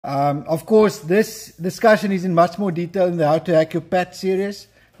Of course, this discussion is in much more detail in the How to Hack Your Pad series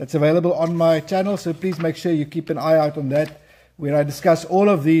that's available on my channel. So please make sure you keep an eye out on that, where I discuss all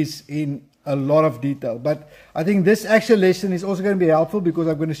of these in a lot of detail. But I think this actual lesson is also going to be helpful because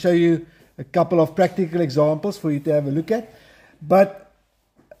I'm going to show you a couple of practical examples for you to have a look at. But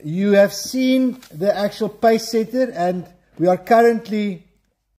you have seen the actual pace setter, and we are currently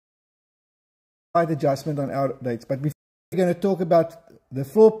slight adjustment on our dates. But before we're going to talk about the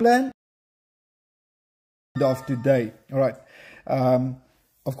floor plan of today. All right.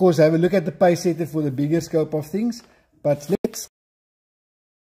 Of course, have a look at the pace setter for the bigger scope of things. But let's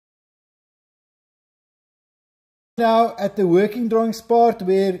now at the working drawings part,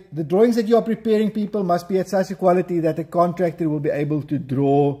 where the drawings that you are preparing, people, must be at such a quality that a contractor will be able to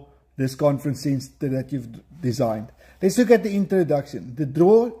draw this conference center that you've designed. Let's look at the introduction.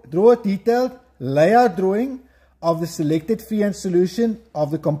 Draw a detailed layout drawing of the selected freehand solution of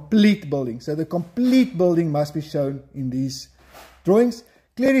the complete building. So the complete building must be shown in these drawings,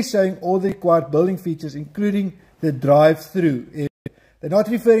 clearly showing all the required building features, including the drive-through area. They're not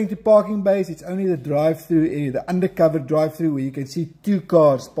referring to parking bays, it's only the drive-through area, the undercover drive-through where you can see two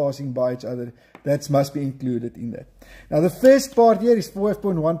cars passing by each other. That must be included in that. Now the first part here is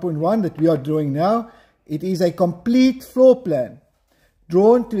 4F.1.1 that we are drawing now. It is a complete floor plan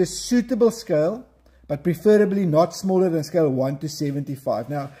drawn to a suitable scale, but preferably not smaller than scale 1 to 75.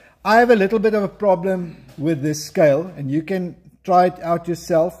 Now, I have a little bit of a problem with this scale, and you can try it out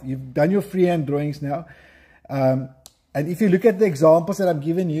yourself. You've done your freehand drawings now. And if you look at the examples that I'm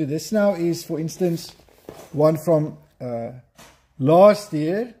giving you, this now is, for instance, one from last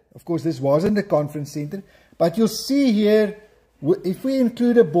year. Of course, this wasn't the conference center. But you'll see here, if we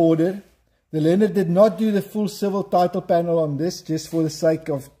include a border, the learner did not do the full civil title panel on this, just for the sake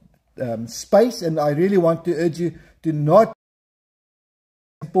of space. And I really want to urge you to not.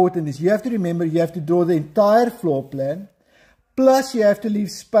 Important is you have to remember you have to draw the entire floor plan, plus you have to leave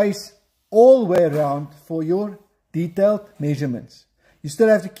space all the way around for your detailed measurements. You still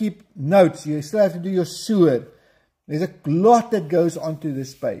have to keep notes. You still have to do your sewer. There's a lot that goes onto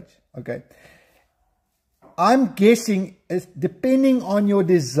this page. Okay. I'm guessing, depending on your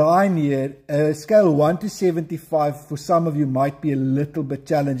design here, scale 1 to 75 for some of you might be a little bit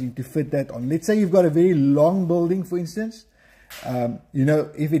challenging to fit that on. Let's say you've got a very long building, for instance. You know,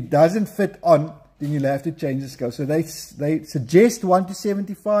 if it doesn't fit on, then you'll have to change the scale. So they suggest 1 to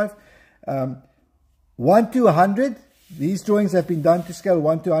 75. 1 to 100, these drawings have been done to scale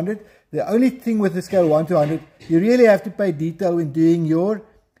 1 to 100. The only thing with the scale 1 to 100, you really have to pay detail when doing your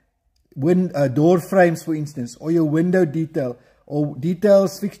door frames, for instance, or your window detail, or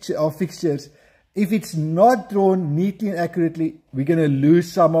details of fixtures. If it's not drawn neatly and accurately, we're going to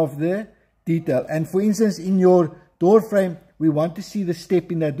lose some of the detail. And for instance, in your door frame, we want to see the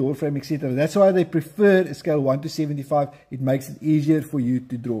step in that door frame, etc. That's why they prefer a scale 1 to 75. It makes it easier for you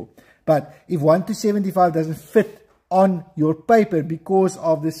to draw. But if 1 to 75 doesn't fit on your paper because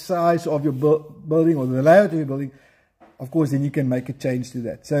of the size of your building or the layout of your building, of course, then you can make a change to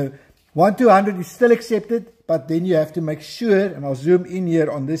that. So 1 to 100 is still accepted, but then you have to make sure, and I'll zoom in here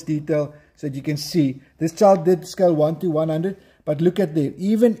on this detail so that you can see. This child did scale 1 to 100, but look at there.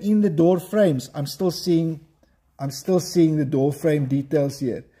 Even in the door frames, I'm still seeing the door frame details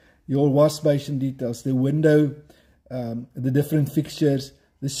here. Your wash basin details, the window, the different fixtures,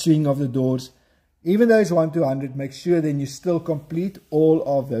 the swing of the doors. Even though it's 1 to 100, make sure then you still complete all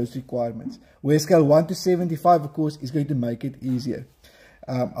of those requirements. Where scale 1 to 75, of course, is going to make it easier.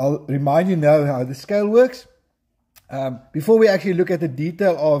 I'll remind you now how the scale works. Before we actually look at the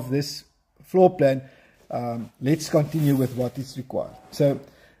detail of this floor plan, let's continue with what is required. So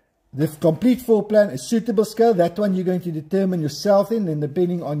the complete floor plan, a suitable scale, that one you're going to determine yourself in, and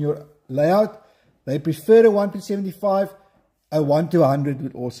depending on your layout. They prefer a 1 to 75. A 1 to 100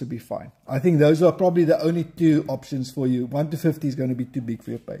 would also be fine. I think those are probably the only two options for you. 1 to 50 is going to be too big for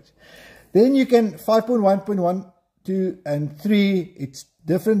your page. Then you can 5.1.1, 2, and 3. It's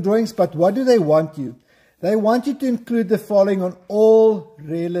different drawings, but what do they want you? They want you to include the following on all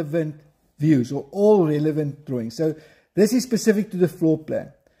relevant views or all relevant drawings. So this is specific to the floor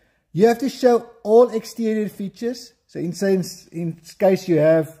plan. You have to show all exterior features. So in case you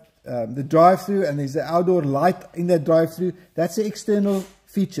have the drive-through and there's the outdoor light in that drive-through, that's the external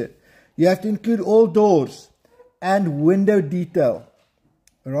feature. You have to include all doors and window detail,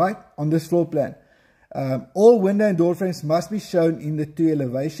 all right, on this floor plan. All window and door frames must be shown in the 2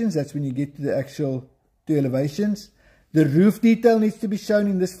 elevations. That's when you get to the actual 2 elevations. The roof detail needs to be shown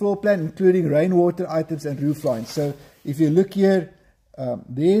in this floor plan, including rainwater items and roof lines. So if you look here,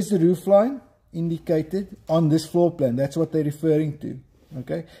 there's the roof line indicated on this floor plan. That's what they're referring to.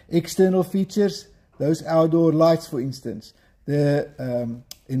 Okay, external features, those outdoor lights, for instance. And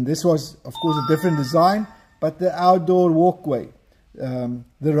this was, of course, a different design, but the outdoor walkway, the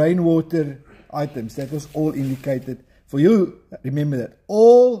rainwater items, that was all indicated for you. Remember that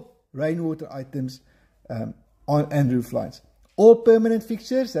all rainwater items and roof lines. All permanent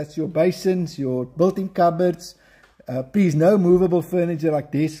fixtures, that's your basins, your built-in cupboards. Please, no movable furniture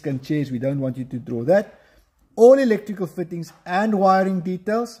like desks and chairs. We don't want you to draw that. All electrical fittings and wiring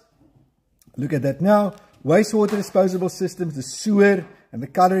details. Look at that now. Wastewater disposable systems, the sewer, and the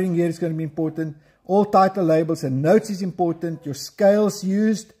coloring here is going to be important. All title labels and notes is important. Your scales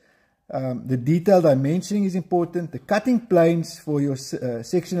used. The detailed dimensioning is important. The cutting planes for your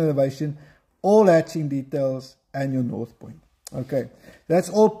section elevation. All hatching details and your north point. Okay, that's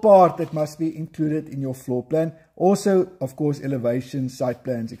all part that must be included in your floor plan. Also, of course, elevations, site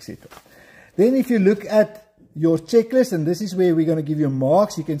plans, etc. Then if you look at your checklist, and this is where we're going to give you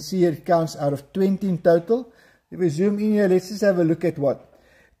marks. You can see here it counts out of 20 in total. If we zoom in here, let's just have a look at what.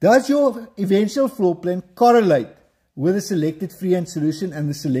 Does your eventual floor plan correlate with the selected freehand solution and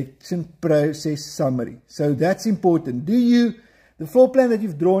the selection process summary? So that's important. The floor plan that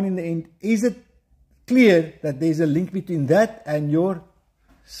you've drawn in the end, is it clear that there's a link between that and your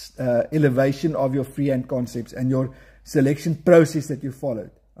elevation of your freehand concepts and your selection process that you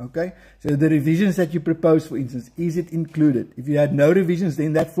followed? Okay, so the revisions that you propose, for instance, is it included? If you had no revisions,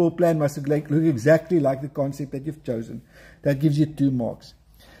 then that floor plan must look exactly like the concept that you've chosen. That gives you 2 marks.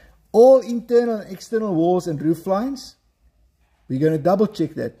 All internal and external walls and roof lines, we're going to double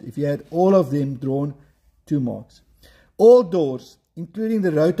check that. If you had all of them drawn, 2 marks. All doors, including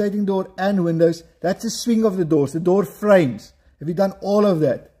the rotating door and windows, that's the swing of the doors, the door frames. Have you done all of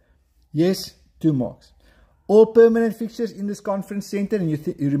that? Yes, 2 marks. All permanent fixtures in this conference center, and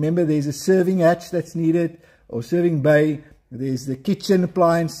you remember there's a serving hatch that's needed, or serving bay, there's the kitchen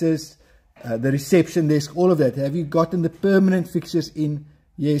appliances, the reception desk, all of that. Have you gotten the permanent fixtures in?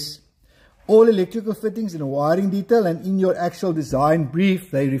 Yes. All electrical fittings and wiring detail, and in your actual design brief,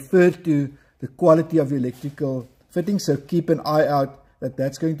 they refer to the quality of your electrical fittings, so keep an eye out that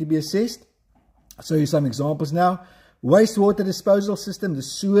that's going to be assessed. I'll show you some examples now. Wastewater disposal system, the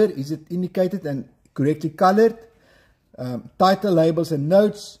sewer, is it indicated and correctly colored? Title labels and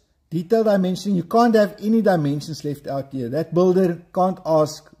notes, detailed dimensioning. You can't have any dimensions left out here. That builder can't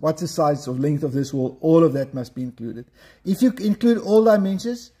ask what's the size or length of this wall. All of that must be included. If you include all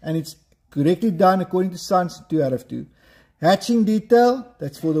dimensions and it's correctly done according to SANS, 2 out of 2. Hatching detail,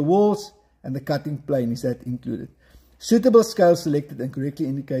 that's for the walls, and the cutting plane, is that included? Suitable scale selected and correctly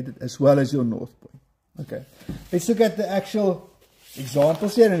indicated, as well as your north point. Okay, let's look at the actual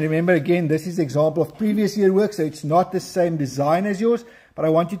examples here. And remember, again, this is an example of previous year work, so it's not the same design as yours, but I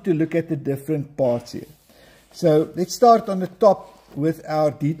want you to look at the different parts here. So let's start on the top with our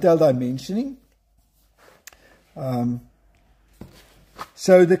detailed dimensioning.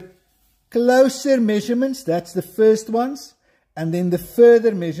 So the closer measurements, that's the first ones, and then the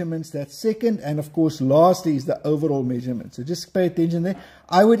further measurements, that's second, and of course lastly is the overall measurement. So just pay attention there.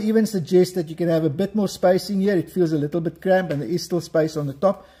 I would even suggest that you can have a bit more spacing here. It feels a little bit cramped and there is still space on the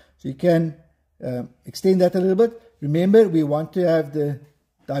top, so you can extend that a little bit. Remember, we want to have the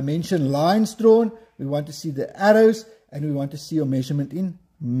dimension lines drawn, we want to see the arrows, and we want to see your measurement in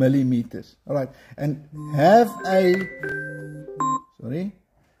millimeters. All right, and have a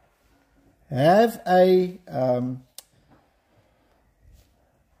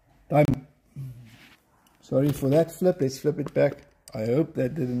sorry for that flip. Let's flip it back. I hope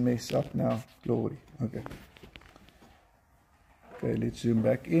that didn't mess up now. Glory. Okay. Okay, let's zoom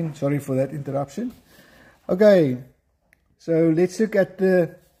back in. Sorry for that interruption. Okay, so let's look at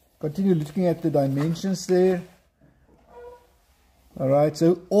continue looking at the dimensions there. All right,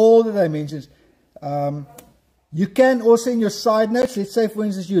 so all the dimensions. You can also in your side notes, let's say for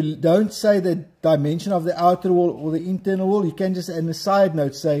instance you don't say the dimension of the outer wall or the internal wall, you can just in the side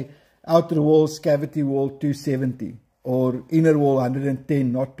note say outer walls, cavity wall 270 or inner wall 110,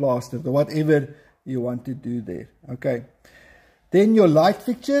 not plastered, or whatever you want to do there. Okay, then your light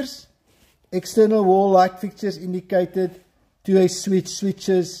fixtures, external wall light fixtures indicated, 2A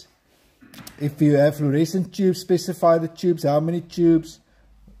switches. If you have fluorescent tubes, specify the tubes, how many tubes,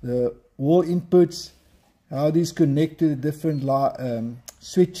 the wall inputs, how these connect to the different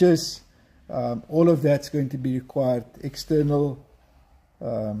switches, all of that's going to be required. External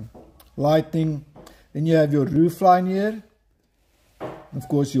lighting. Then you have your roof line here. Of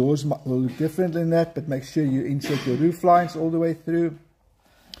course yours will look different than that, but make sure you insert your roof lines all the way through.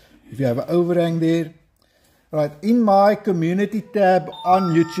 If you have an overhang there. Right, in my community tab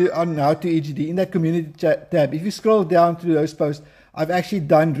on YouTube, on HowToEGD, in that community tab, if you scroll down through those posts, I've actually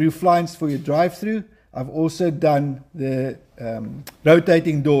done roof lines for your drive-through. I've also done the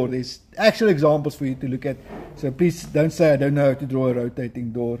rotating door. There's actual examples for you to look at. So please don't say I don't know how to draw a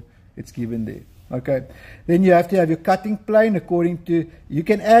rotating door. It's given there. Okay. Then you have to have your cutting plane according to, you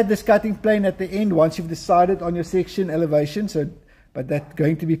can add this cutting plane at the end once you've decided on your section elevation. So, but that's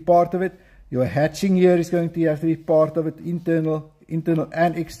going to be part of it. Your hatching here is going to have to be part of it. Internal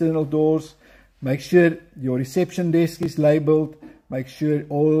and external doors. Make sure your reception desk is labeled. Make sure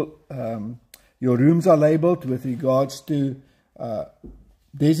all your rooms are labeled with regards to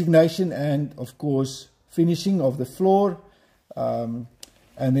designation and, of course, finishing of the floor. And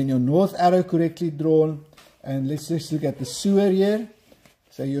then your north arrow correctly drawn. And let's just look at the sewer here.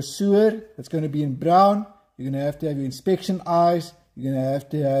 So your sewer, that's going to be in brown. You're going to have your inspection eyes. You're going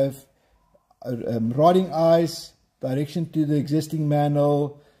to have rodding eyes, direction to the existing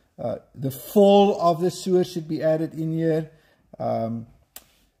manhole. The fall of the sewer should be added in here.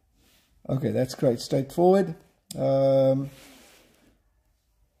 Okay, that's great, straightforward. Then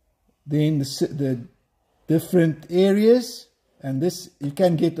the different areas, and this you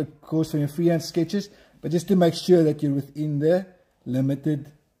can get, of course, from your freehand sketches, but just to make sure that you're within the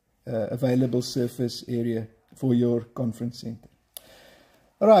limited available surface area for your conference center.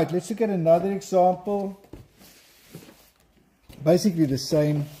 All right, let's look at another example. Basically the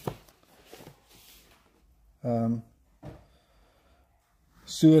same.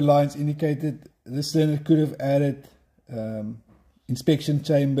 Sewer lines indicated. This learner could have added inspection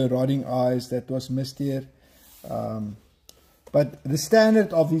chamber, rodding eyes, that was missed here. But the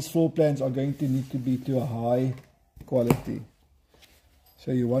standard of these floor plans are going to need to be to a high quality.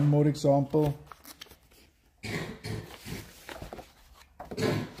 Show you one more example.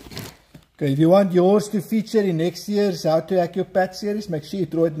 Okay, if you want yours to feature in next year's HowToEGD series, make sure you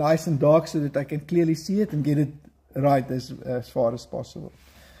draw it nice and dark so that I can clearly see it and get it right as far as possible.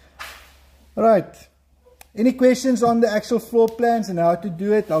 Alright, any questions on the actual floor plans and how to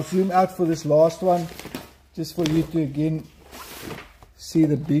do it? I'll zoom out for this last one, just for you to again see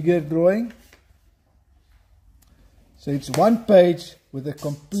the bigger drawing. So it's one page with a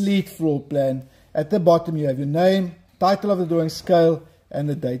complete floor plan. At the bottom you have your name, title of the drawing, scale, and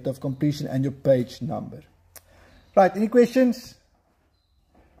the date of completion, and your page number. Right, any questions?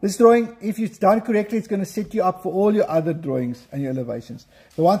 This drawing, if it's done correctly, it's going to set you up for all your other drawings and your elevations.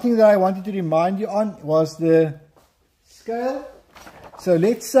 The one thing that I wanted to remind you on was the scale. So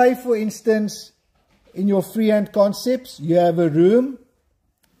let's say, for instance, in your freehand concepts, you have a room.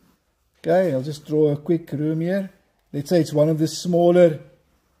 Okay, I'll just draw a quick room here. Let's say it's one of the smaller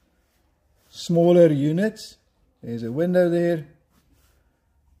units. There's a window there.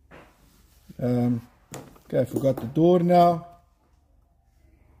 Okay, I forgot the door now.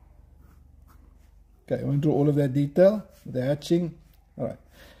 Okay, I want to draw all of that detail with the hatching. Alright.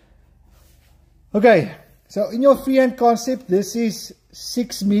 Okay, so in your freehand concept, this is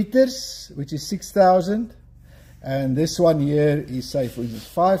 6 meters, which is 6,000. And this one here is, say, for instance,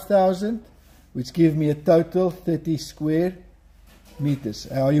 5,000, which gives me a total 30 square meters.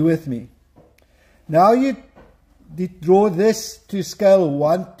 Are you with me? Now you draw this to scale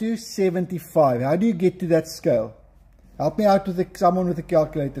 1 to 75. How do you get to that scale? Help me out with someone with a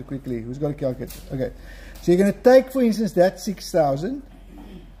calculator quickly. Who's got a calculator? Okay. So you're going to take, for instance, that 6,000.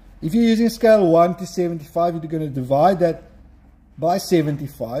 If you're using scale 1 to 75, you're going to divide that by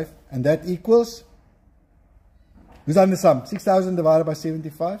 75. And that equals, who's done the sum? 6,000 divided by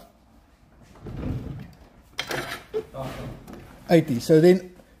 75? 80. So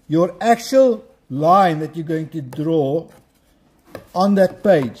then your actual line that you're going to draw on that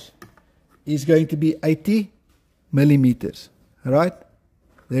page is going to be 80 millimeters. Alright?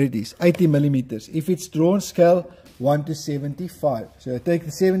 There it is, 80 millimeters. If it's drawn scale 1 to 75. So I take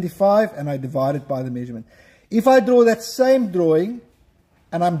the 75 and I divide it by the measurement. If I draw that same drawing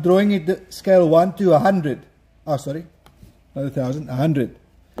and I'm drawing it the scale 1 to 100. Oh, sorry. Not 1,000, 100.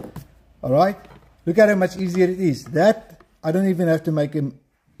 Alright? Look at how much easier it is. That, I don't even have to make a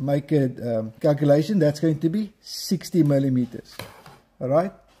calculation. That's going to be 60 millimeters.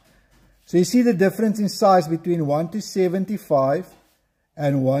 Alright? So you see the difference in size between 1 to 75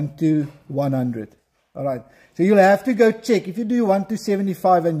 and 1 to 100. Alright. So you'll have to go check. If you do 1 to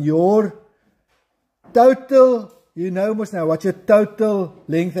 75 and your total, you know almost now what's your total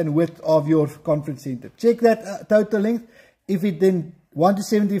length and width of your conference center. Check that total length. If it then 1 to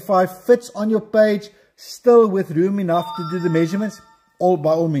 75 fits on your page, still with room enough to do the measurements,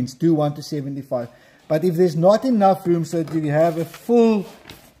 by all means, do 1 to 75. But if there's not enough room so that you have a full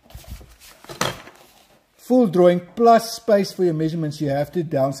drawing plus space for your measurements, you have to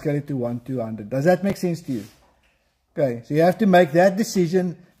downscale it to 1 to 100. Does that make sense to you? Okay, so you have to make that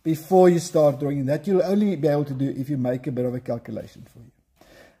decision before you start drawing. That you'll only be able to do if you make a bit of a calculation for you.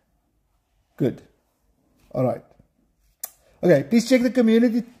 Good. All right. Okay, please check the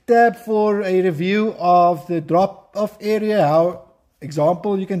community tab for a review of the drop-off area, how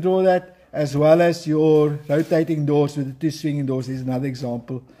example you can draw that, as well as your rotating doors with the two swinging doors. There's another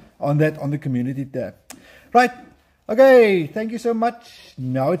example on that on the community tab. Right. Okay, thank you so much.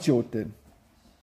 Now it's your turn.